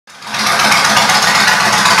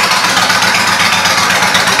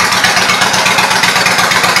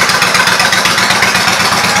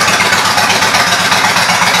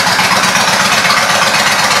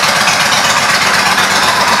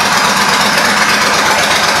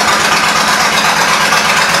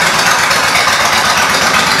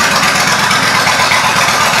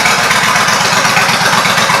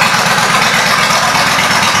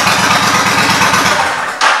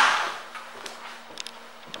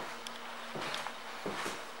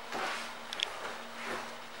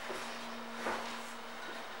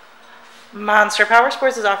Monster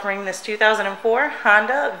Powersports is offering this 2004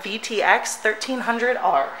 Honda VTX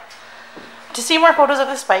 1300R. To see more photos of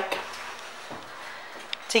this bike,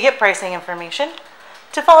 to get pricing information,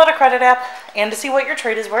 to fill out a credit app, and to see what your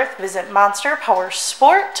trade is worth, visit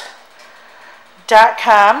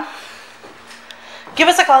monsterpowersport.com. Give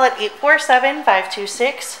us a call at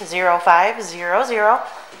 847-526-0500,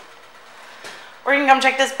 or you can come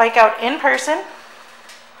check this bike out in person.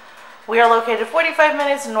 We are located 45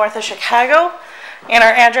 minutes north of Chicago, and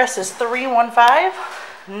our address is 315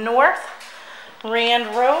 North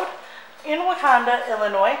Rand Road in Wauconda,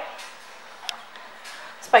 Illinois.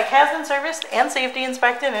 This bike has been serviced and safety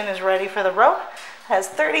inspected and is ready for the road. It has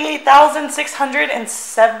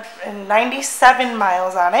 38,697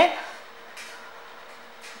 miles on it.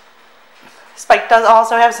 This bike does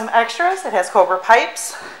also have some extras. It has Cobra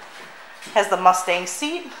pipes, has the Mustang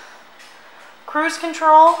seat, cruise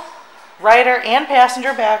control, rider and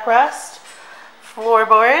passenger backrest,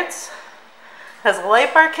 floorboards, has a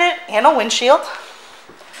light bar kit and a windshield.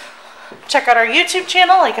 Check out our YouTube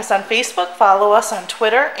channel, like us on Facebook, follow us on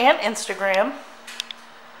Twitter and Instagram.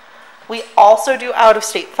 We also do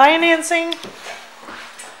out-of-state financing,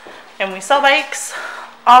 and we sell bikes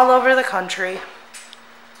all over the country.